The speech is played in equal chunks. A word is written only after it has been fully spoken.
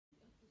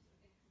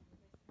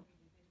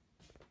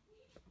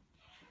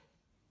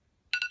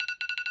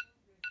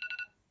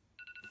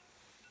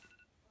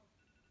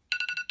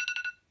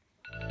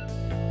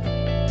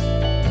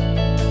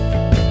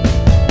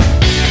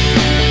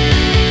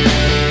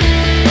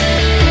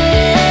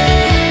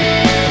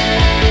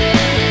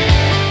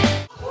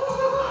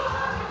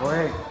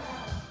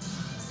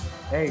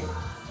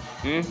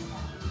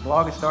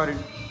vlog is started.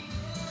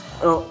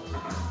 Oh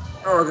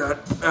god.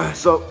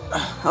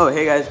 Oh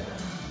hey guys.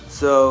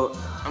 So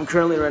I'm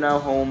currently right now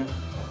home.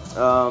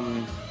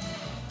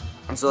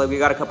 And so like we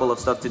got a couple of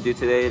stuff to do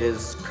today. It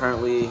is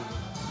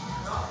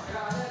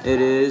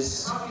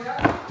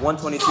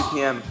 1:22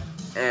 p.m.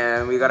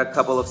 and we got a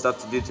couple of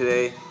stuff to do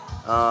today.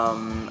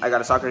 I got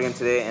a soccer game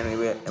today,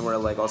 and we're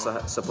like also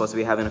supposed to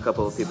be having a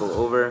couple of people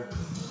over.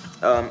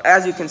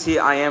 As you can see,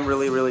 I am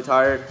really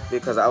tired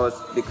because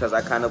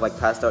I kind of like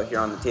passed out here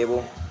on the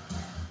table.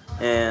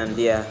 And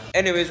yeah.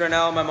 Anyways, right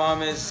now my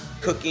mom is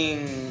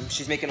cooking.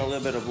 She's making a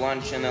little bit of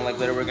lunch, and then like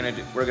later we're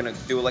gonna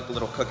do like a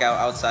little cookout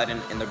outside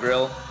in the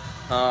grill.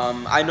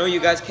 I know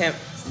you guys can't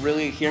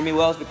really hear me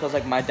well because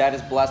like my dad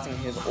is blasting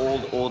his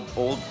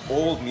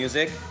old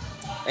music,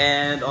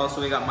 and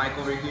also we got Mike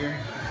over here.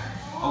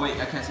 Oh wait,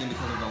 I can't see him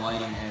because of the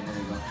lighting. Hey, there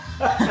you go.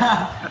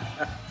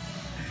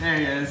 There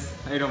he is.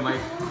 How you doing,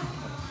 Mike?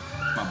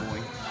 My boy.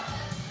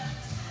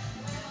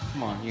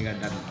 Come on, you got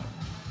that.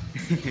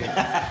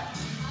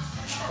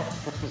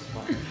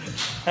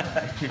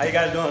 How you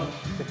guys doing?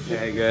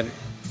 Yeah, good.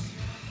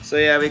 So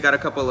yeah, we got a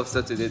couple of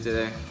stuff to do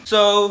today.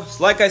 So,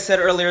 like I said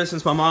earlier,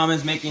 since my mom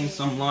is making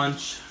some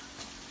lunch,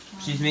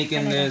 she's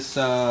making this,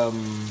 what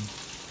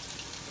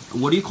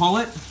do you call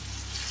it?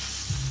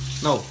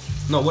 No,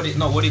 what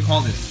do you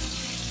call this?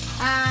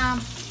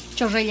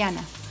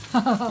 Chorrellana.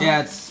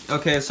 Yeah, it's,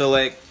 okay, so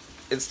like,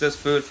 it's this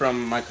food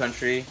from my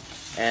country,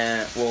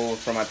 and, well,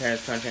 from my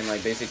parents' country, and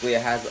like, basically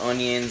it has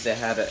onions, it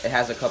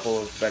has a couple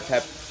of red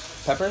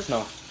peppers?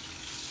 No.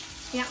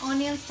 Yeah,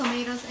 onions,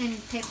 tomatoes, and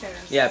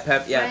peppers. Yeah,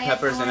 red,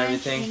 peppers and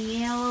orange, everything. And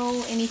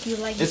yellow, and if you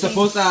like, it's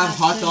supposed to have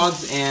hot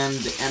dogs and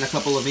a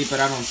couple of meat, but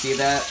I don't see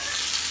that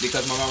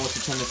because my mom wants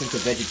to turn this into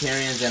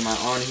vegetarians, and my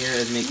aunt here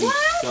is making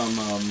some.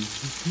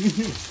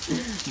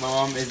 My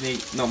aunt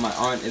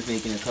is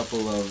making a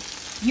couple of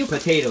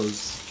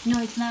potatoes. No,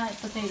 it's not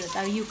potatoes.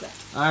 Are yuca.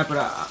 All right, but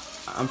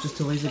I'm just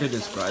too lazy to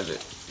describe it.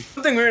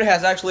 Something weird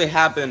has actually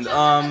happened.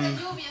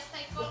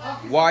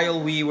 While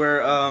we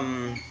were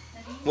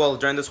well,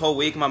 during this whole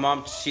week, my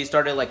mom, she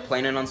started like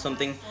planning on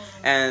something,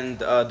 and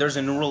there's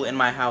a new rule in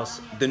my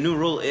house. The new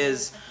rule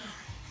is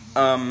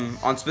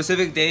on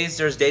specific days,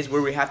 there's days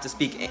where we have to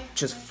speak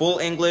just full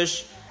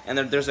English, and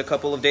then there's a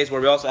couple of days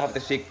where we also have to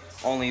speak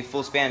only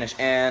full Spanish.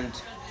 And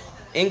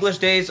English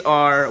days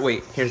are,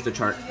 wait, here's the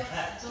chart.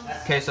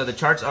 Okay, so the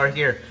charts are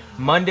here.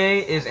 Monday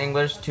is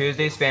English,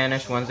 Tuesday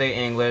Spanish, Wednesday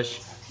English,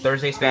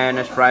 Thursday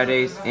Spanish,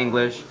 Fridays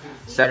English,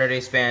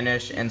 Saturday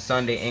Spanish, and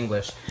Sunday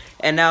English.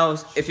 And now,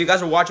 if you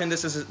guys are watching,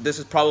 this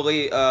is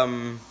probably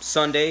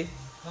Sunday,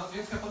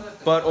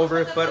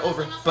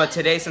 but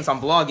today, since I'm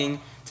vlogging,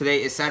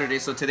 today is Saturday,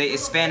 so today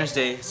is Spanish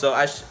day. So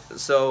I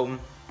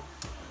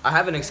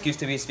have an excuse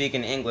to be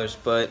speaking English,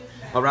 but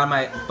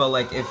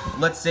like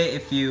let's say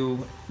if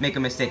you make a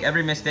mistake,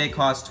 every mistake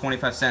costs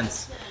 25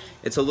 cents.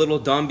 It's a little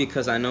dumb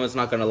because I know it's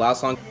not gonna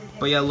last long.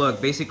 But yeah, look,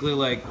 basically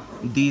like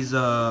these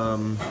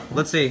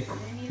let's say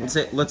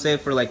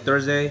for like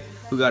Thursday.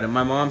 Who got it?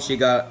 My mom. She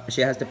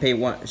has to pay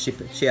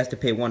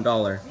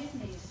 $1,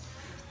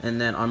 and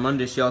then on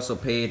Monday she also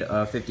paid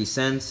 50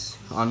 cents.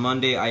 On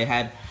Monday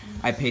I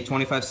paid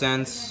 25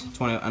 cents,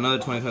 another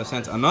 25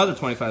 cents, another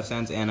 25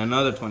 cents, and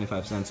another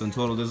 25 cents. So in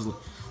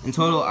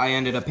total I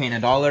ended up paying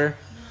 $1.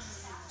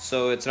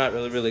 So it's not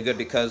really good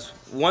because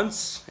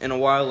once in a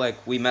while like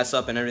we mess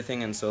up and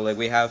everything, and so like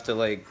we have to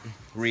like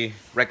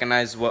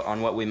recognize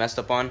what we messed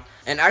up on.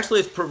 And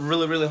actually it's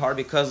really hard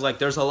because like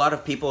there's a lot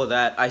of people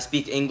that I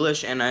speak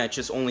English and I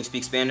just only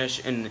speak Spanish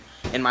in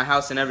my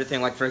house and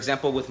everything. Like for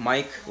example with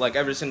Mike, like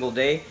every single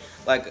day,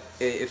 like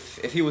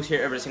if he was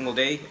here every single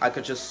day, I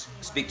could just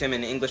speak to him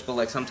in English, but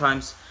like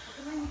sometimes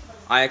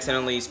I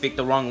accidentally speak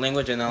the wrong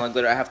language and then like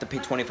literally I have to pay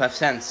 25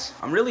 cents.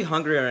 I'm really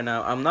hungry right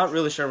now. I'm not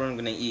really sure what I'm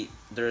gonna eat.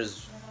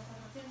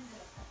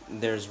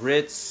 There's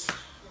Ritz,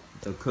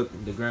 the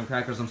graham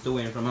crackers. I'm still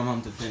waiting for my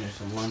mom to finish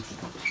some lunch.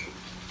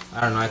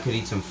 I don't know, I could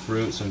eat some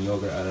fruit, some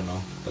yogurt, I don't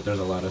know. But there's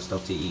a lot of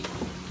stuff to eat.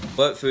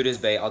 But food is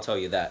bae, I'll tell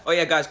you that. Oh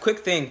yeah guys, quick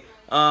thing.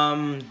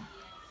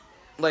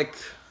 Like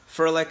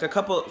for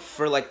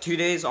 2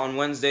 days on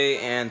Wednesday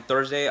and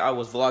Thursday I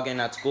was vlogging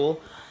at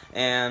school.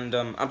 And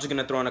I'm just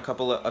gonna throw in a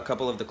couple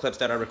of the clips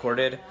that I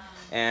recorded.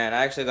 And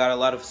I actually got a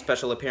lot of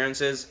special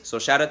appearances, so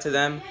shout out to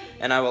them.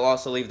 And I will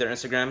also leave their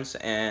Instagrams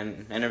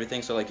and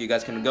everything, so like you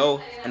guys can go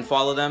and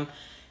follow them.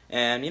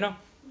 And you know,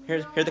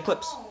 here are the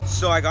clips.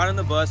 So I got on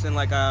the bus and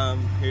like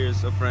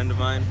here's a friend of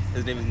mine.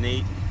 His name is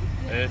Nate.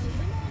 Hey.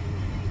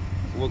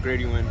 What grade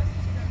you in?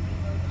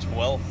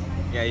 12.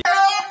 Yeah.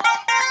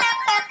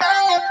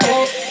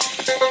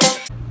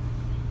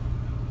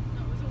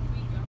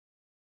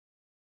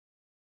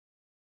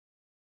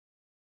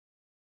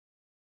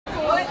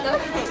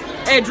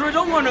 Hey Drew,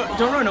 don't run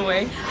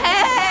away.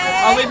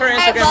 Hey! I'll leave her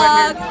Instagram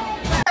right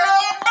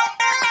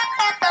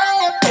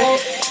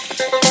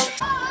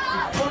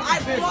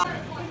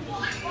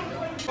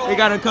here. We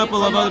got a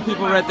couple of other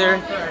people right there.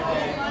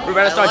 We're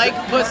about to start. Like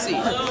pussy.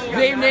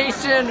 Vape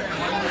Nation.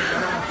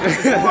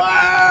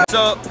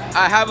 So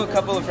I have a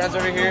couple of friends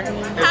over here.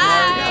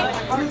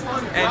 Hi.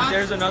 And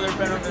there's another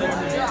friend over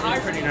there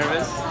who's pretty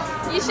nervous.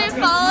 You should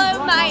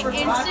follow my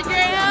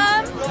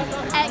Instagram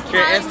at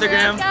Your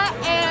Instagram?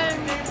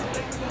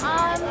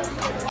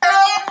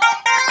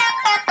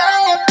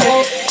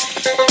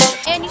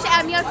 And you should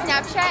add me on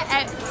Snapchat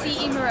at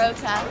CE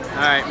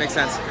Alright, makes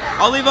sense.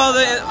 I'll leave all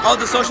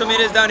the social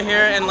medias down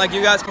here, and like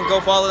you guys can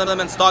go follow them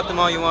and stalk them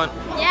all you want.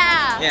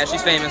 Yeah. Yeah,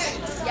 she's famous.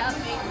 Yep.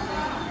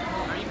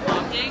 Are you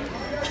vlogging?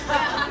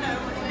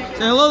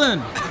 Say hello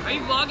then. Are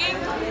you vlogging?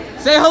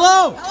 Say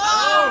hello!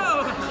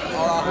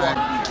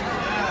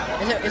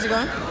 Is it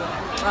going?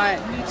 Alright.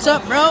 What's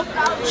up, bro?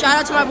 Shout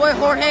out to my boy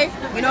Jorge.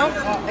 You know,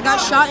 I got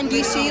shot in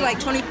DC like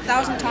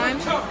 20,000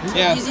 times.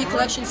 Yeah. Easy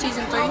Collection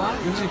Season 3.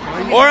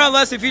 Or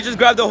unless if he just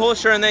grabbed the whole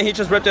shirt and then he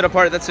just ripped it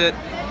apart, that's it.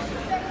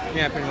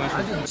 Yeah, pretty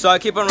much. So I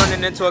keep on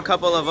running into a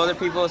couple of other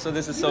people. So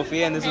this is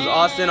Sophia and this is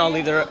Austin. I'll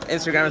leave their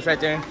Instagrams right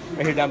there,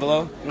 right here down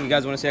below. You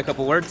guys want to say a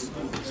couple words?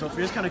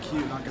 Sophia's kind of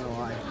cute, not gonna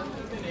lie.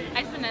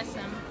 I'd finesse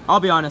him. I'll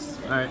be honest.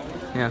 All right.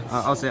 Yeah,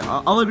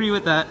 I'll agree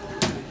with that.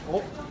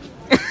 Oh.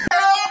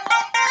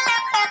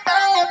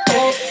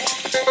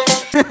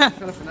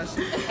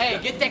 Hey,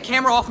 get that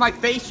camera off my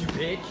face, you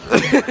bitch.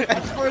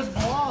 That's for his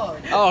vlog.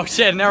 Oh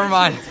shit, never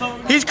mind.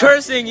 He's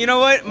cursing. You know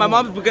what? My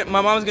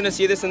mom's gonna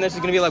see this and then she's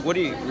gonna be like, what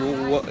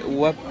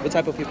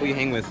type of people you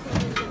hang with?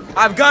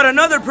 I've got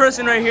another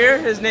person right here.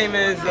 His name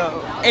is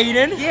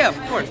Aiden. Yeah, of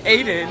course.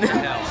 Aiden.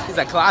 He's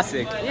a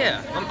classic.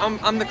 Yeah,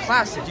 I'm the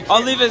classic.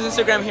 I'll leave his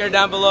Instagram here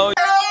down below.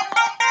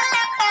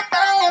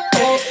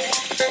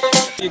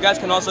 You guys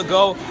can also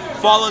go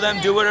follow them,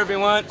 do whatever you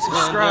want.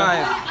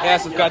 Subscribe. Yeah,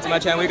 subscribe to my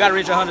channel. We gotta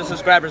reach 100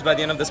 subscribers by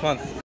the end of this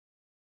month.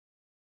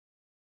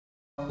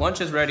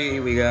 Lunch is ready.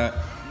 We got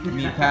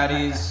meat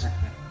patties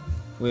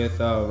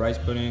with rice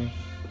pudding,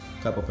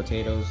 a couple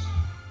potatoes.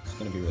 It's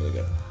gonna be really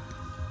good.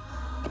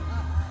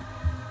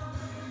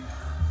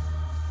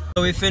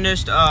 So we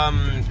finished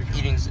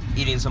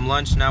eating some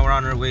lunch. Now we're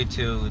on our way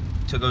to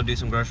go do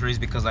some groceries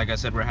because, like I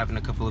said, we're having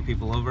a couple of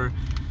people over.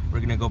 We're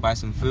gonna go buy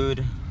some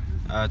food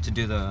to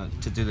do the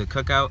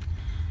cookout,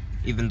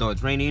 even though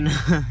it's raining.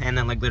 And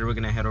then like later we're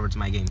gonna head over to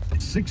my game.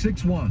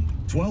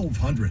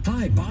 661-1200.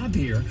 Hi, Bob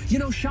here. You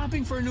know,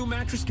 shopping for a new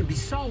mattress can be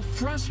so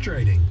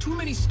frustrating. Too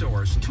many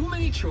stores, too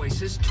many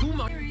choices, too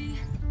much.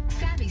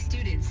 Savvy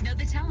students know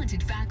the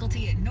talented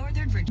faculty at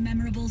Northern Virginia.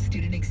 Memorable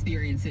student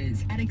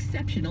experiences at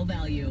exceptional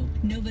value.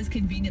 Nova's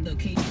convenient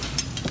location.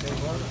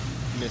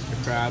 Mr.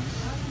 Krabs.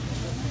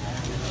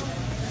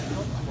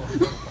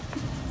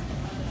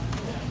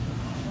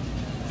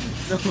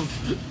 No.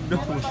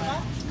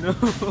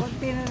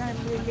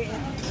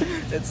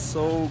 It's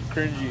so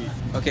cringy.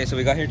 Okay, so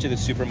we got here to the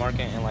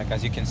supermarket and like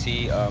as you can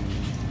see, it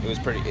was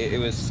pretty.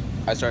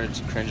 I started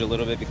to cringe a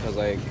little bit because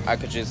like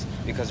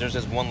because there's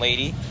this one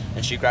lady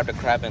and she grabbed a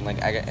crab and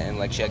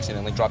like she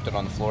accidentally dropped it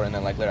on the floor and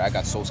then like later I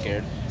got so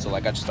scared, so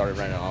like I just started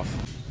running off.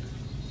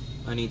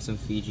 I need some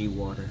Fiji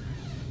water.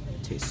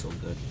 It tastes so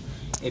good.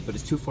 Hey, but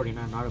it's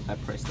 $2.49, not a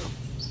bad price though.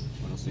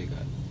 What else do you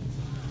got?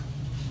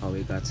 Oh,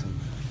 we got some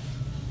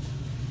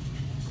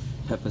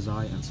Peppa's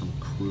Eye and some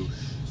Crush.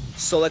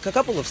 So like a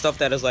couple of stuff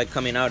that is like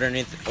coming out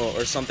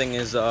or something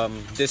is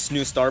this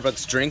new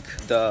Starbucks drink,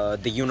 the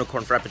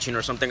unicorn frappuccino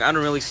or something. I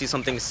don't really see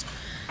something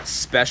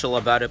special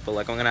about it, but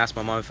like I'm gonna ask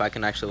my mom if I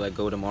can actually like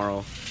go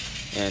tomorrow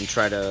and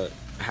try to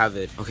have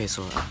it. Okay,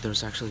 so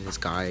there's actually this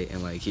guy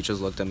and like he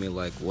just looked at me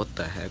like, what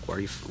the heck, why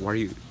are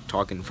you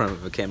talking in front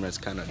of a camera? It's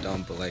kind of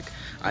dumb, but like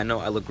I know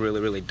I look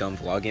really dumb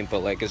vlogging, but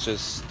like it's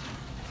just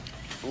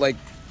like,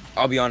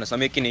 I'll be honest, I'm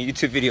making a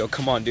YouTube video.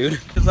 Come on, dude.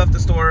 Just left the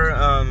store.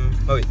 Oh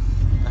wait,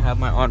 I have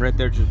my aunt right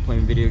there just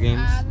playing video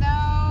games.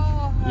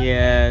 No.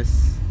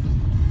 Yes.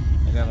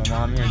 I got my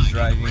mom here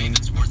driving.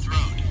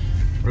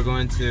 We're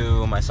going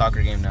to my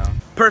soccer game now.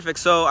 Perfect.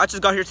 So I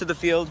just got here to the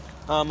field.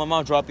 My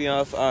mom dropped me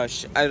off. I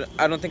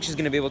don't think she's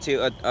gonna be able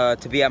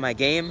to be at my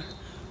game,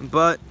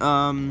 but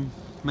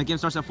my game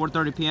starts at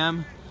 4:30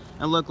 p.m.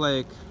 And look,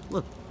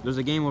 there's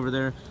a game over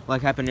there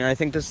like happening. I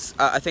think this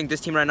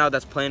team right now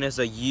that's playing is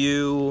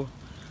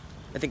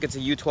I think it's a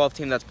U12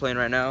 team that's playing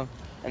right now.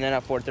 And then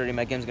at 4:30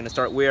 my game's gonna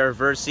start. We are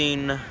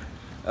versing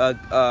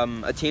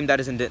a team that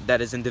is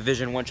in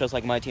Division 1, just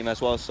like my team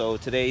as well. So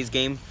today's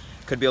game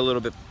could be a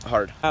little bit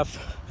hard. I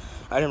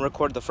didn't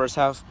record the first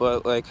half,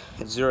 but like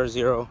it's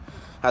 0-0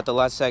 at the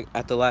last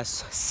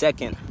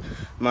second.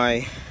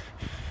 My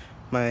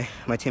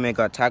teammate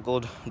got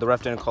tackled. The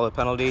ref didn't call a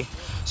penalty,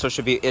 so it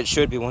should be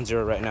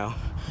 1-0 right now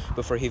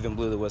before he even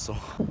blew the whistle.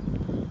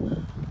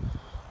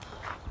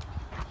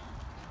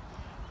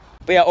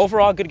 But yeah,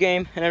 overall good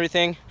game and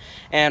everything.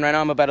 And right now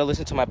I'm about to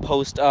listen to my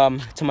post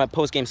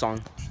game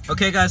song.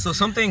 Okay guys, so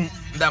something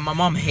that my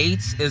mom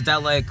hates is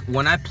that like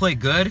when I play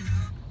good,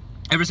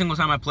 every single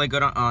time I play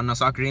good on a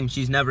soccer game,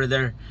 she's never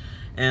there.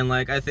 And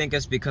like I think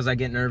it's because I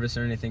get nervous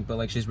or anything, but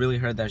like she's really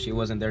hurt that she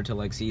wasn't there to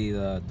like see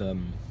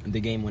the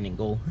game winning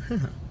goal.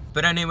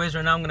 But anyways,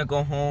 right now I'm gonna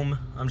go home.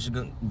 I'm just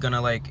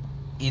gonna like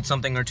eat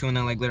something or two, and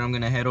then like later I'm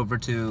gonna head over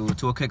to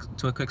a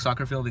quick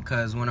soccer field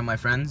because one of my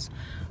friends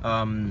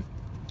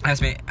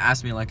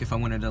asked me like if I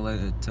wanted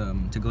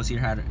to go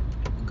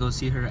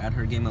see her at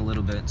her game a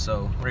little bit.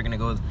 So we're gonna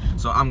go.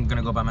 So I'm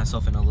gonna go by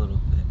myself in a little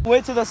bit.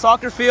 Way to the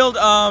soccer field.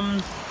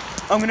 I'm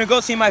gonna go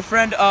see my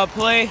friend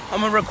play.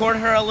 I'm gonna record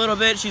her a little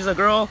bit. She's a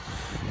girl,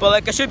 but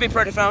like I should be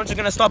pretty fun. I'm just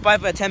gonna stop by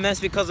for 10 minutes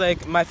because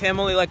like my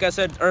family, like I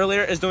said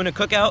earlier, is doing a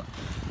cookout.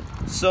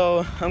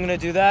 So I'm gonna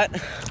do that.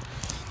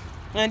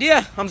 And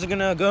yeah, I'm just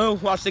gonna go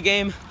watch the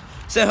game,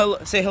 say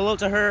hello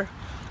to her,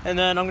 and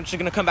then I'm just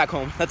gonna come back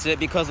home. That's it,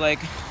 because like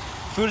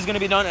food is gonna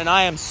be done and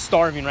I am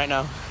starving right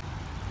now.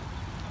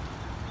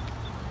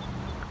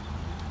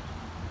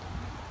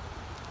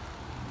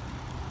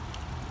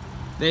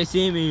 They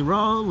see me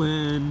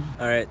rolling.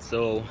 All right,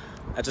 so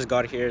I just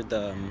got here.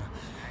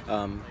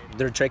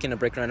 They're taking a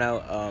break right now.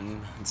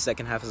 The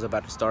second half is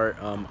about to start.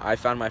 I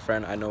found my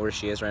friend. I know where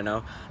she is right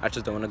now. I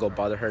just don't want to go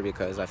bother her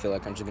because I feel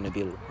like I'm just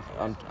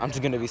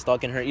gonna be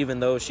stalking her, even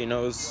though she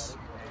knows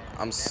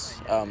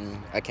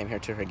I came here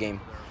to her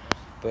game.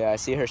 But yeah, I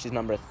see her. She's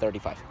number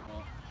 35.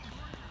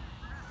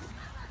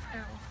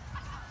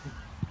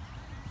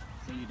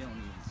 So you don't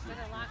need to see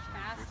a lot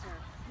faster.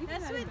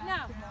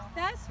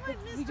 That's what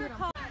Mr.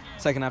 called.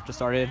 Second half just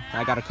started.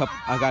 I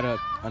got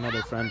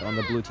another friend on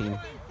the blue team.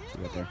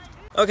 She's right there.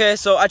 Okay,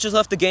 so I just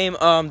left the game.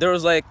 There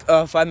was like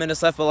 5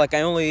 minutes left, but like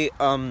I only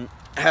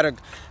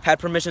had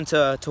permission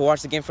to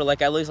watch the game for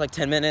like at least like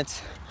 10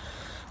 minutes.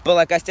 But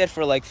like I stayed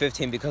for like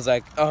 15 because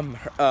like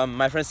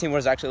my friend's team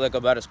was actually like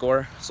about to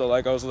score. So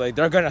like I was like,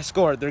 they're gonna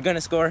score.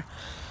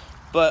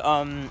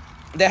 But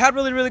they had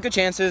really good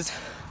chances.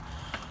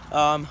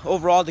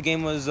 Overall the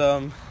game was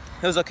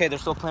it was okay. They're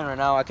still playing right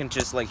now. I can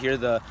just like hear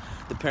the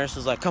parents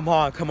was like, come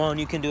on,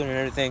 you can do it and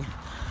everything.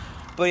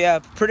 But yeah,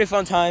 pretty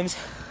fun times.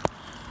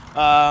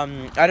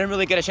 I didn't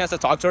really get a chance to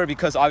talk to her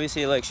because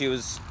obviously like she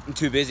was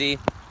too busy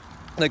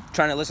like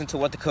trying to listen to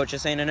what the coach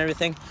is saying and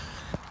everything.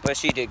 But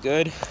she did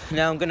good.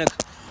 Now I'm gonna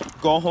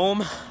go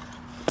home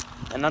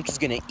and I'm just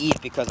gonna eat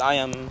because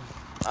I'm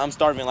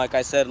starving, like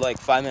I said like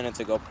 5 minutes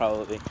ago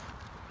probably.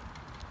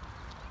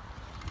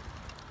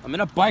 I'm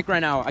in a bike right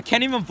now. I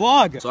can't even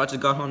vlog. So I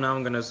just got home. Now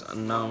I'm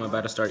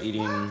about to start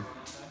eating.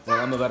 Well,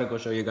 I'm about to go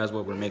show you guys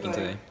what we're making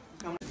today.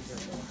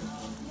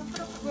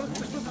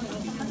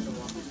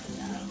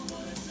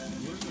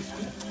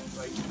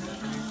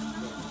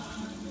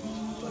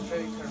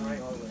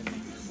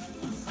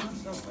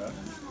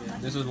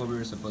 This is what we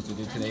were supposed to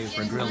do today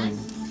for grilling.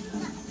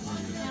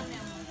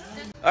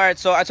 All right,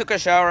 so I took a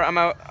shower.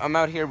 I'm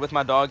out here with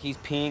my dog. He's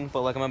peeing,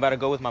 but like I'm about to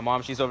go with my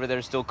mom. She's over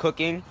there still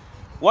cooking.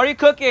 What are you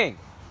cooking?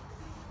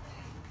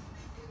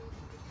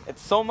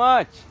 It's so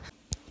much.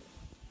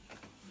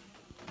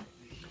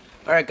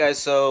 All right, guys.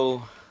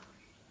 So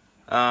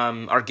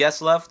our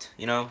guests left.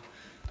 You know,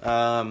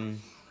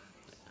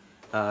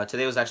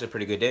 today was actually a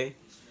pretty good day.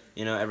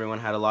 You know, everyone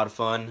had a lot of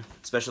fun,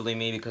 especially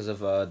me because of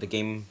the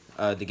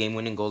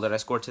game-winning goal that I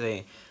scored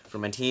today for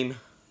my team.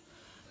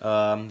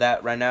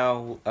 That right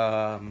now,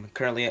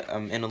 currently,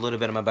 in a little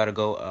bit, I'm about to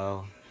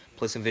go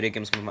play some video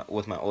games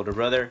with my older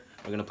brother.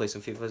 We're gonna play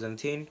some FIFA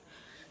 17.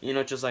 You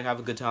know, just like have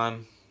a good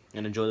time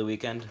and enjoy the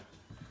weekend.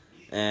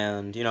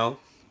 And you know,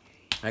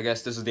 I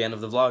guess this is the end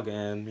of the vlog,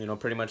 and you know,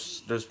 pretty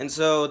much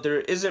so there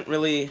isn't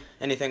really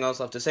anything else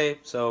left to say.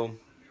 So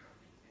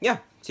yeah,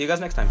 see you guys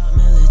next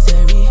time.